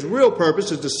 But David's real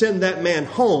purpose is to send that man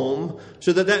home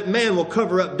so that that man will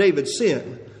cover up David's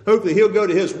sin. Hopefully he'll go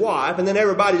to his wife, and then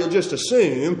everybody will just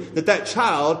assume that that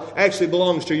child actually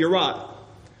belongs to Uriah.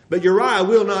 But Uriah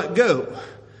will not go.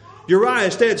 Uriah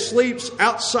instead sleeps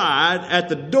outside at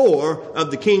the door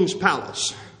of the king's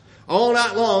palace. All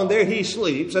night long there he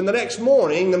sleeps, and the next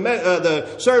morning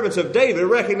the servants of David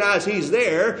recognize he's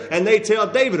there, and they tell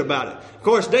David about it. Of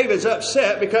course, David's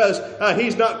upset because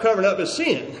he's not covering up his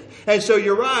sin. And so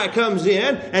Uriah comes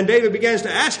in, and David begins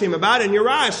to ask him about it, and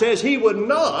Uriah says he would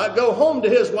not go home to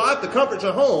his wife, the comforts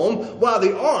of home, while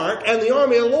the ark and the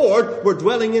army of the Lord were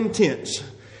dwelling in tents.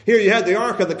 Here you had the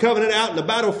Ark of the Covenant out in the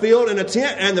battlefield in a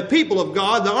tent, and the people of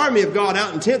God, the army of God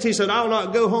out in tents. He said, I will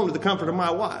not go home to the comfort of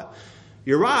my wife.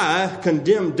 Uriah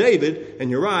condemned David, and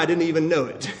Uriah didn't even know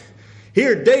it.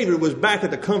 Here David was back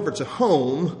at the comforts of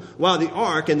home while the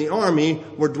ark and the army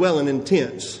were dwelling in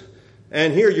tents.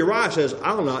 And here Uriah says,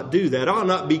 I'll not do that. I'll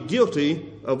not be guilty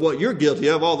of what you're guilty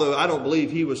of, although I don't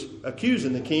believe he was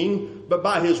accusing the king, but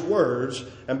by his words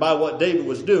and by what David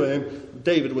was doing,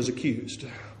 David was accused.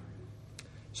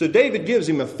 So David gives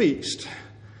him a feast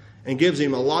and gives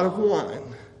him a lot of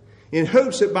wine in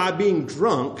hopes that by being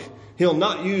drunk, he'll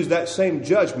not use that same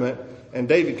judgment and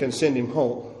David can send him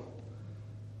home.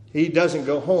 He doesn't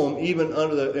go home even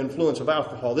under the influence of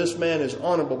alcohol. This man is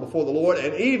honorable before the Lord,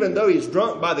 and even though he's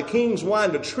drunk by the king's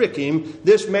wine to trick him,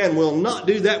 this man will not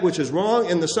do that which is wrong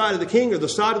in the sight of the king or the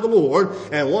sight of the Lord,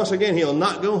 and once again he'll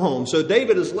not go home. So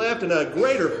David is left in a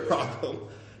greater problem.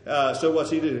 So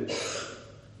what's he do?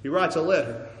 He writes a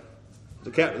letter to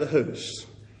the captain of the host.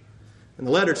 And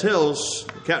the letter tells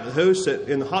the captain of the host that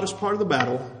in the hottest part of the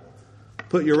battle,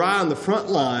 put Uriah on the front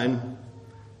line,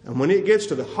 and when it gets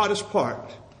to the hottest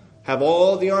part, have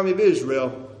all the army of Israel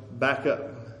back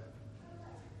up.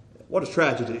 What a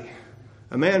tragedy.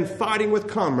 A man fighting with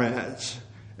comrades,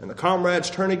 and the comrades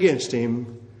turn against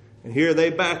him, and here they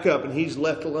back up, and he's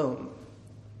left alone.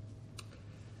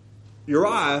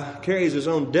 Uriah carries his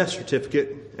own death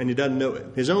certificate, and he doesn't know it.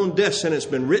 His own death sentence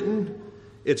has been written.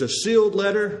 It's a sealed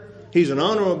letter. He's an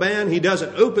honorable man. He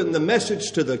doesn't open the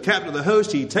message to the captain of the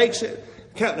host. He takes it.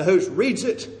 The captain of the host reads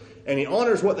it, and he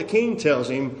honors what the king tells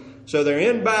him. So they're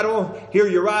in battle. Here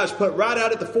Uriah's put right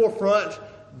out at the forefront.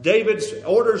 David's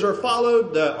orders are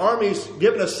followed. The army's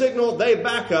given a signal. They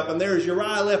back up, and there's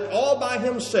Uriah left all by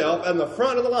himself in the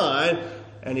front of the line,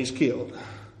 and he's killed.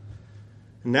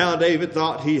 Now David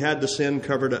thought he had the sin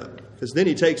covered up, because then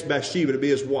he takes Bathsheba to be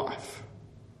his wife.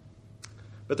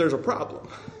 But there's a problem.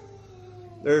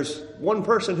 There's one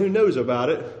person who knows about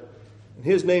it, and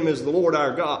his name is the Lord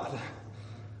our God.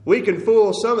 We can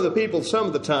fool some of the people some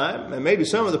of the time, and maybe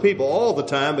some of the people all the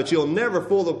time, but you'll never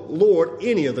fool the Lord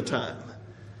any of the time.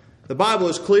 The Bible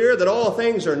is clear that all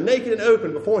things are naked and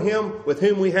open before Him with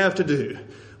whom we have to do.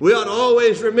 We ought to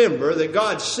always remember that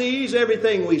God sees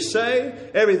everything we say,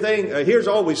 here's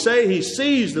all we say. He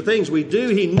sees the things we do.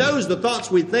 He knows the thoughts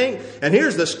we think. And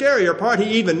here's the scarier part.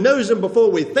 He even knows them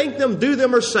before we think them, do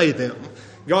them, or say them.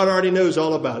 God already knows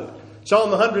all about it.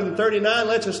 Psalm 139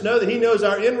 lets us know that He knows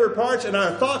our inward parts and our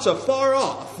thoughts are far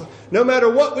off. No matter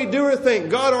what we do or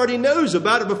think, God already knows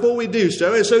about it before we do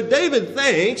so. And so David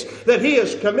thinks that he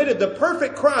has committed the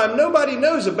perfect crime. Nobody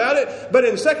knows about it. But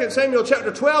in 2 Samuel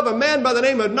chapter 12, a man by the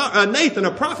name of Nathan,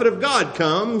 a prophet of God,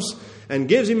 comes and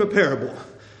gives him a parable.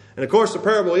 And of course the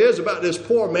parable is about this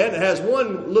poor man that has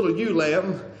one little ewe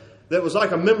lamb that was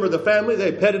like a member of the family.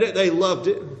 They petted it. They loved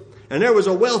it. And there was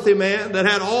a wealthy man that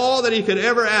had all that he could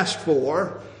ever ask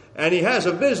for. And he has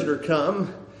a visitor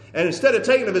come. And instead of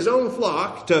taking of his own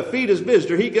flock to feed his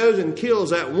visitor, he goes and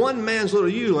kills that one man's little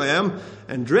ewe lamb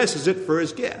and dresses it for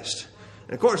his guest.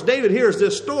 And of course, David hears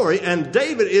this story, and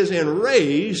David is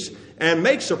enraged and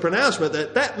makes a pronouncement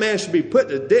that that man should be put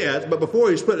to death. But before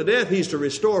he's put to death, he's to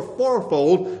restore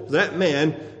fourfold to that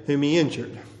man whom he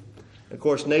injured. And of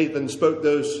course, Nathan spoke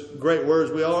those great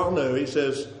words we all know. He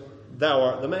says, "Thou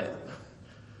art the man."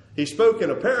 He spoke in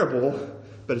a parable,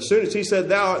 but as soon as he said,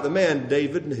 "Thou art the man,"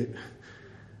 David knew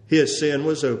his sin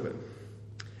was open.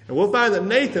 And we'll find that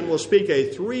Nathan will speak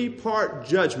a three-part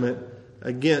judgment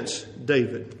against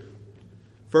David.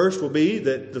 First will be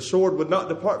that the sword would not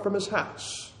depart from his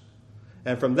house.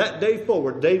 And from that day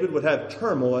forward, David would have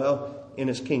turmoil in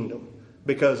his kingdom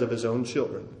because of his own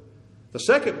children. The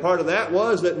second part of that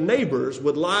was that neighbors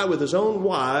would lie with his own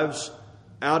wives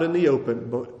out in the open.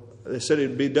 But they said it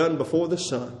would be done before the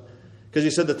sun. Because he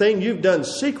said, the thing you've done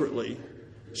secretly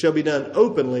shall be done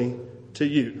openly to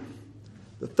you.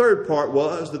 The third part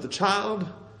was that the child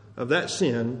of that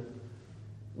sin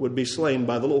would be slain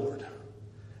by the Lord.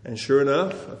 And sure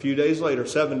enough, a few days later,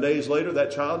 7 days later,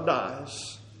 that child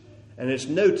dies. And it's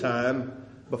no time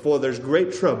before there's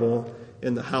great trouble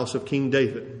in the house of King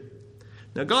David.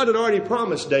 Now, God had already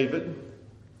promised David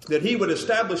that He would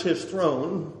establish His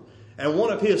throne, and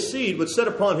one of his seed would sit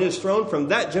upon his throne from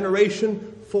that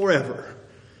generation forever.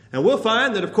 And we'll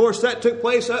find that, of course, that took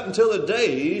place up until the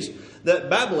days that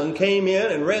Babylon came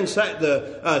in and ransacked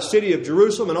the city of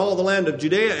Jerusalem and all the land of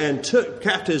Judea and took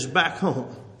captives back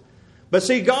home. But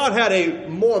see, God had a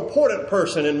more important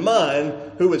person in mind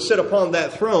who would sit upon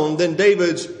that throne than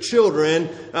David's children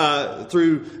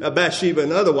through Bathsheba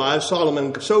and otherwise,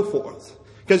 Solomon and so forth.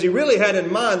 Because He really had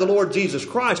in mind the Lord Jesus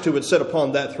Christ who would sit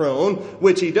upon that throne,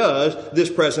 which He does this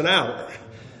present hour.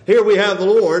 Here we have the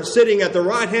Lord sitting at the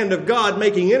right hand of God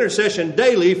making intercession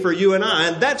daily for you and I.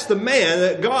 And that's the man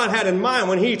that God had in mind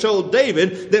when He told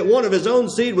David that one of his own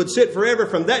seed would sit forever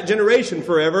from that generation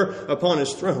forever upon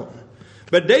his throne.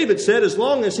 But David said as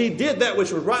long as he did that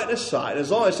which was right in his sight, as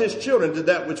long as his children did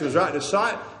that which was right in his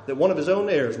sight, that one of his own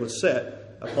heirs would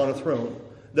sit upon a throne.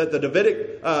 That the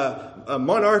Davidic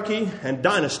monarchy and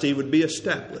dynasty would be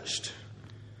established.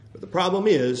 But the problem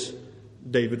is,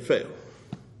 David failed.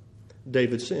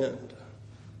 David sinned.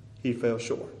 He fell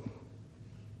short.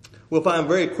 We'll find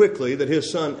very quickly that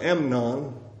his son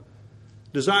Amnon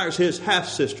desires his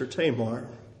half-sister Tamar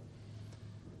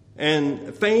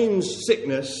and feigns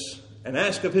sickness and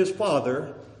asks of his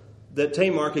father that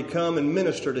Tamar could come and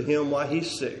minister to him while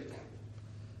he's sick.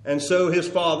 And so his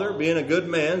father, being a good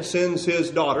man, sends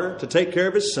his daughter to take care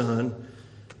of his son,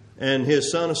 and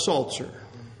his son assaults her,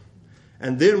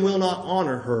 and then will not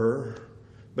honor her,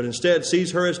 but instead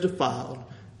sees her as defiled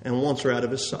and wants her out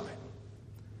of his sight.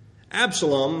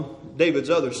 Absalom, David's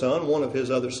other son, one of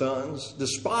his other sons,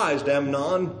 despised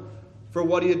Amnon for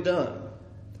what he had done.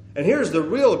 And here's the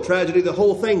real tragedy of the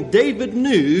whole thing. David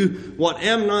knew what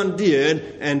Amnon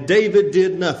did, and David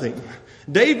did nothing.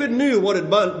 David knew what had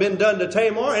been done to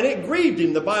Tamar, and it grieved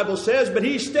him, the Bible says, but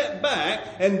he stepped back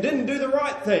and didn't do the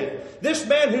right thing. This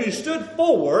man who stood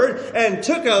forward and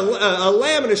took a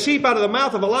lamb and a sheep out of the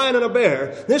mouth of a lion and a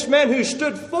bear, this man who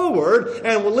stood forward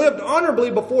and lived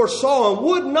honorably before Saul and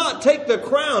would not take the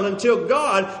crown until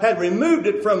God had removed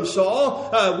it from Saul,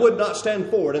 would not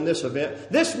stand forward in this event.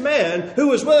 This man who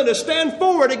was willing to stand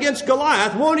forward against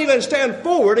Goliath won't even stand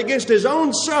forward against his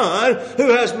own son who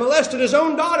has molested his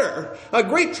own daughter. A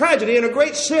great tragedy and a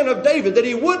great sin of David that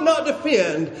he would not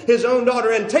defend his own daughter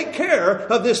and take care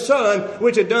of this son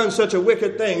which had done such a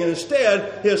wicked thing. And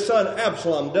instead, his son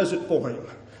Absalom does it for him.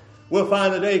 We'll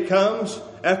find the day comes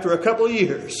after a couple of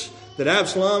years that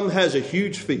Absalom has a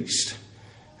huge feast.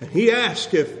 And he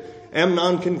asks if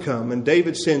Amnon can come, and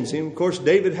David sends him. Of course,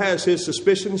 David has his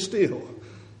suspicion still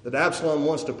that Absalom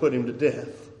wants to put him to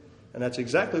death. And that's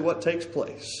exactly what takes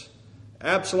place.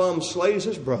 Absalom slays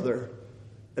his brother,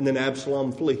 and then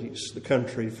Absalom flees the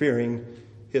country, fearing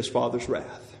his father's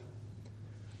wrath.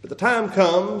 But the time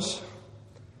comes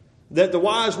that the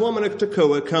wise woman of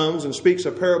Tekoa comes and speaks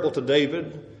a parable to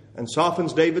David and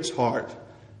softens David's heart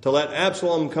to let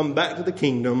Absalom come back to the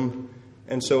kingdom,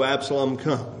 and so Absalom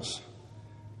comes.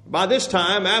 By this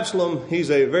time, Absalom,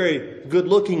 he's a very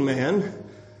good-looking man.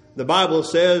 The Bible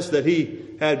says that he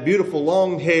had beautiful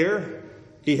long hair.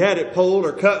 He had it pulled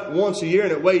or cut once a year,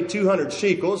 and it weighed 200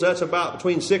 shekels. That's about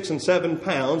between 6 and 7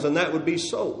 pounds, and that would be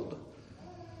sold.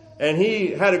 And he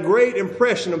had a great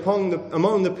impression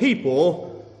among the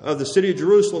people of the city of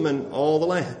Jerusalem and all the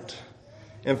land.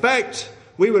 In fact,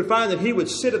 we would find that he would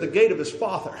sit at the gate of his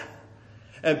father,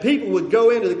 and people would go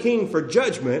into the king for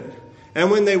judgment, and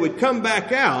when they would come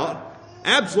back out,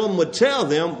 Absalom would tell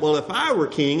them, well, if I were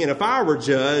king and if I were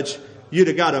judge, you'd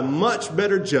have got a much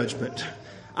better judgment.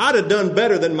 I'd have done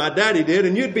better than my daddy did,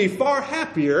 and you'd be far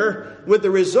happier with the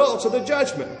results of the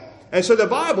judgment. And so the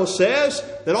Bible says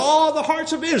that all the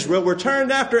hearts of Israel were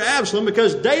turned after Absalom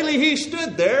because daily he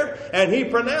stood there and he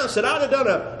pronounced that I'd have done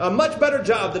a much better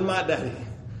job than my daddy.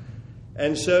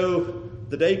 And so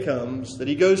the day comes that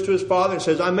he goes to his father and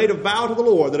says, I made a vow to the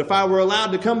Lord that if I were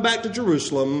allowed to come back to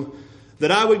Jerusalem,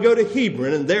 that I would go to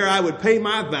Hebron and there I would pay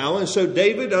my vow. And so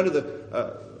David, under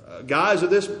the guise of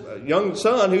this young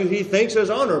son who he thinks is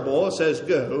honorable, says,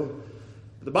 go.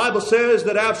 The Bible says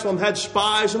that Absalom had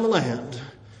spies in the land.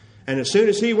 And as soon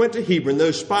as he went to Hebron,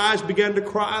 those spies began to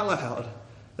cry aloud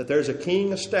that there's a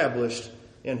king established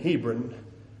in Hebron.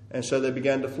 And so they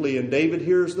began to flee. And David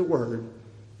hears the word.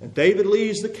 And David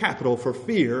leaves the capital for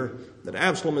fear that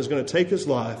Absalom is going to take his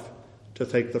life to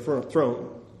take the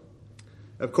throne.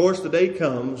 Of course, the day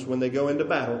comes when they go into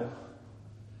battle.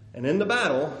 And in the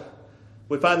battle,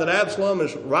 we find that Absalom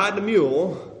is riding a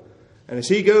mule, and as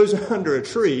he goes under a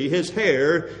tree, his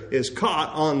hair is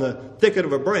caught on the thicket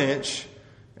of a branch,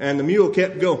 and the mule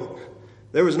kept going.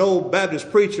 There was an old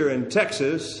Baptist preacher in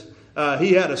Texas.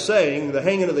 He had a saying, the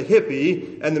hanging of the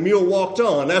hippie, and the mule walked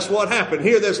on. That's what happened.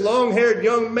 Here, this long-haired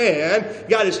young man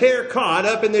got his hair caught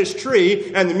up in this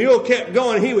tree, and the mule kept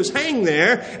going. He was hanged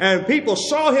there, and people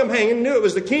saw him hanging, knew it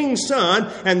was the king's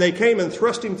son, and they came and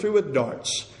thrust him through with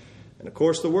darts. And of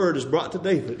course, the word is brought to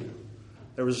David.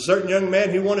 There was a certain young man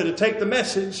who wanted to take the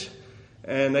message,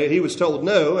 and he was told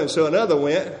no, and so another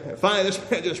went. And finally,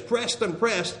 this man just pressed and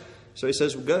pressed. So he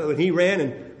says, well, go. And he ran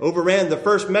and overran the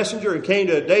first messenger and came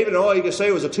to David, and all he could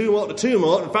say was a tumult.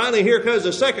 And finally, here comes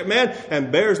the second man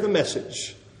and bears the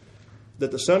message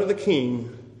that the son of the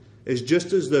king is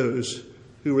just as those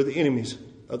who were the enemies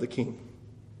of the king.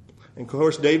 And of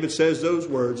course, David says those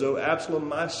words, O Absalom,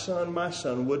 my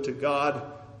son, would to God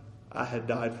I had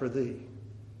died for thee.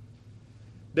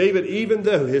 David, even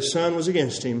though his son was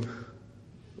against him,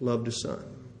 loved his son.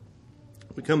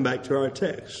 We come back to our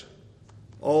text.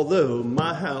 Although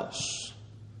my house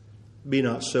be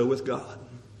not so with God.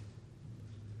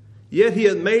 Yet he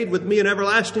hath made with me an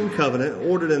everlasting covenant,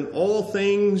 ordered in all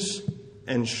things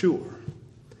and sure.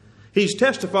 He's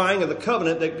testifying of the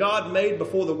covenant that God made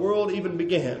before the world even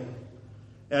began.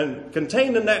 And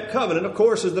contained in that covenant, of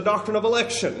course, is the doctrine of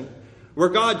election, where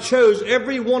God chose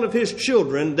every one of his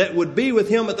children that would be with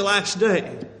him at the last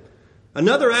day.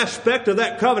 Another aspect of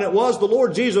that covenant was the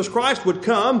Lord Jesus Christ would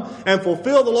come and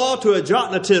fulfill the law to a jot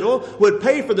and a tittle, would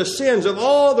pay for the sins of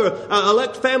all the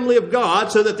elect family of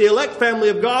God, so that the elect family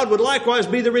of God would likewise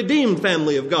be the redeemed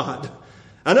family of God.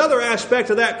 Another aspect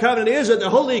of that covenant is that the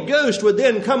Holy Ghost would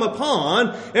then come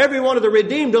upon every one of the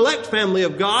redeemed elect family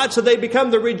of God, so they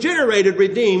become the regenerated,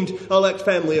 redeemed elect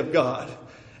family of God.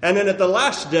 And then at the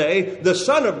last day, the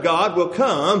Son of God will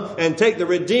come and take the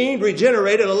redeemed,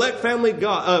 regenerated, elect family of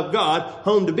God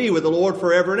home to be with the Lord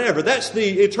forever and ever. That's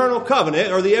the eternal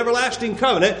covenant, or the everlasting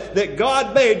covenant that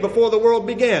God made before the world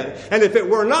began. And if it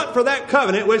were not for that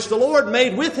covenant which the Lord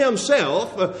made with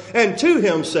Himself and to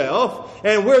Himself,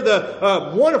 and we're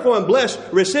the wonderful and blessed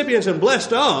recipients and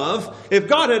blessed of, if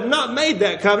God had not made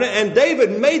that covenant, and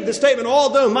David made the statement,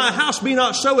 although my house be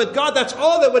not so with God, that's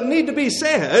all that would need to be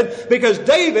said, because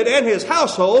David and his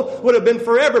household would have been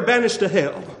forever banished to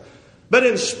hell. But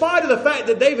in spite of the fact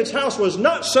that David's house was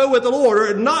not so with the Lord,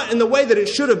 or not in the way that it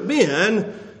should have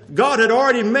been, God had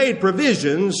already made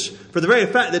provisions for the very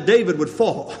fact that David would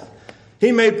fall.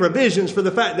 He made provisions for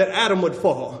the fact that Adam would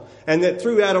fall, and that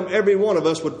through Adam every one of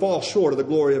us would fall short of the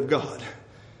glory of God.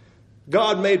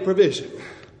 God made provision.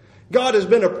 God has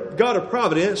been a God of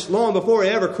providence long before He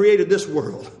ever created this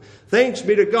world. Thanks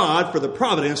be to God for the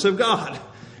providence of God.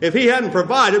 If He hadn't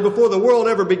provided before the world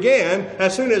ever began,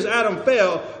 as soon as Adam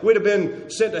fell, we'd have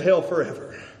been sent to hell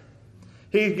forever.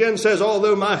 He again says,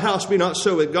 although my house be not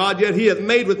so with God, yet He hath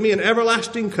made with me an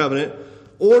everlasting covenant,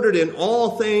 ordered in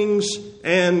all things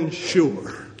and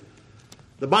sure.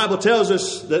 The Bible tells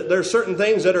us that there are certain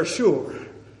things that are sure.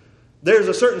 There's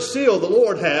a certain seal the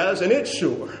Lord has, and it's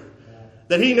sure.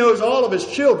 That He knows all of His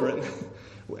children.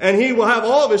 And He will have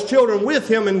all of His children with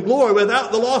Him in glory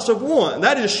without the loss of one.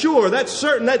 That is sure. That's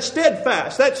certain. That's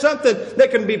steadfast. That's something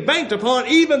that can be banked upon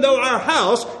even though our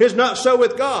house is not so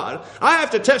with God. I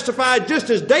have to testify just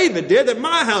as David did that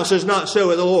my house is not so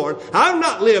with the Lord. I've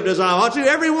not lived as I ought to.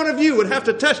 Every one of you would have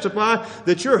to testify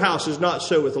that your house is not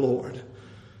so with the Lord.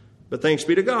 But thanks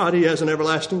be to God, He has an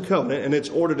everlasting covenant, and it's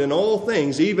ordered in all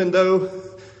things. Even though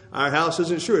our house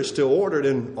isn't sure, it's still ordered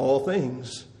in all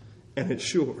things, and it's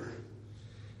sure.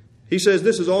 He says,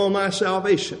 this is all my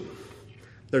salvation.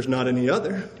 There's not any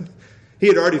other. He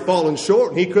had already fallen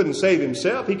short, and He couldn't save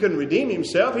Himself. He couldn't redeem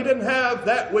Himself. He didn't have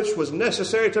that which was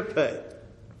necessary to pay.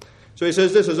 So He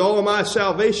says, this is all my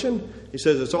salvation. He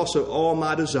says, it's also all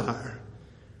my desire.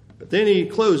 But then He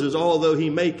closes, although He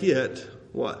make it,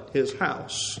 what? His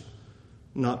house,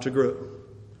 not to grow.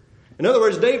 In other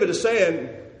words, David is saying,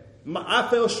 I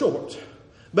fell short.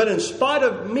 But in spite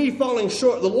of me falling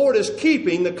short, the Lord is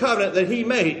keeping the covenant that He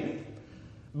made.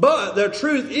 But the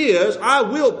truth is, I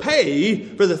will pay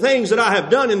for the things that I have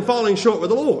done in falling short with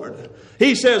the Lord.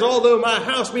 He says, although my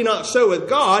house be not so with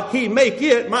God, He make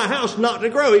it, my house, not to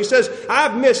grow. He says,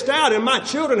 I've missed out, and my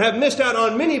children have missed out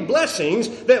on many blessings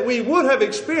that we would have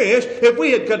experienced if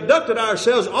we had conducted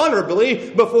ourselves honorably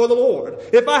before the Lord.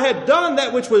 If I had done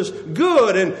that which was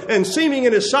good and seeming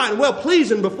in His sight and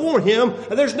well-pleasing before Him,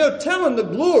 there's no telling the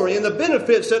glory and the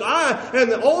benefits that I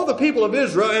and all the people of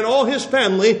Israel and all His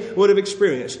family would have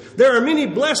experienced. There are many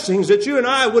blessings that you and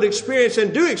I would experience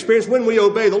and do experience when we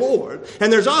obey the Lord.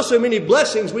 And there's also many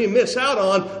blessings we miss out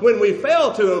on when we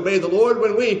fail to obey the Lord,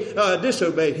 when we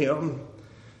disobey Him.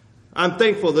 I'm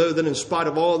thankful, though, that in spite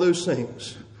of all those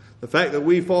things, the fact that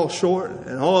we fall short,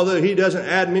 and although He doesn't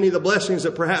add many of the blessings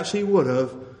that perhaps He would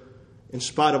have, in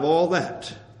spite of all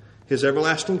that, His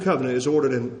everlasting covenant is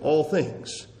ordered in all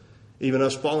things, even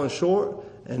us falling short,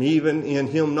 and even in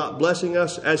Him not blessing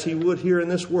us as He would here in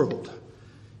this world.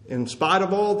 In spite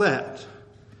of all that,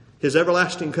 His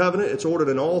everlasting covenant, it's ordered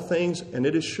in all things, and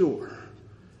it is sure.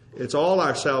 It's all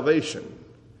our salvation.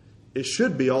 It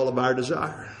should be all of our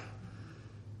desire.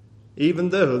 Even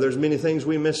though there's many things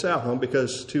we miss out on,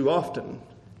 because too often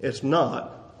it's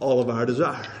not all of our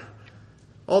desire.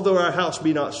 Although our house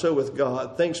be not so with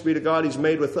God, thanks be to God, He's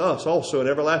made with us also an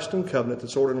everlasting covenant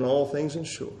that's ordered in all things and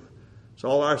sure. It's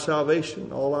all our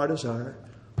salvation, all our desire,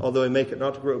 although He make it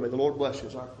not to grow. May the Lord bless you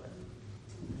as our